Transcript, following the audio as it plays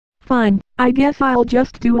Fine, I guess I'll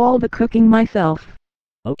just do all the cooking myself.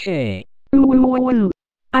 Okay. Ooh.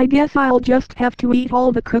 I guess I'll just have to eat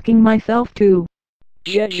all the cooking myself too.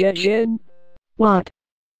 Jen. What?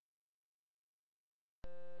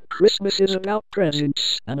 Christmas is about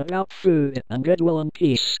presents, and about food, and goodwill and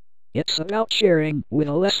peace. It's about sharing with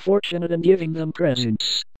the less fortunate and giving them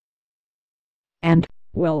presents. And?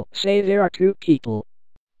 Well, say there are two people.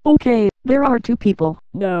 Okay, there are two people.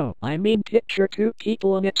 No, I mean picture two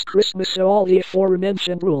people and it's Christmas, so all the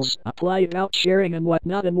aforementioned rules apply about sharing and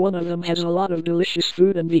whatnot, and one of them has a lot of delicious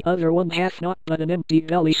food and the other one hath not but an empty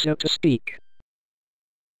belly, so to speak.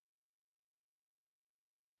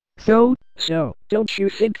 So, don't you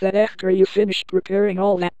think that after you finished preparing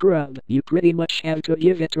all that grub, you pretty much have to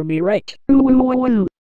give it to me, right? ooh.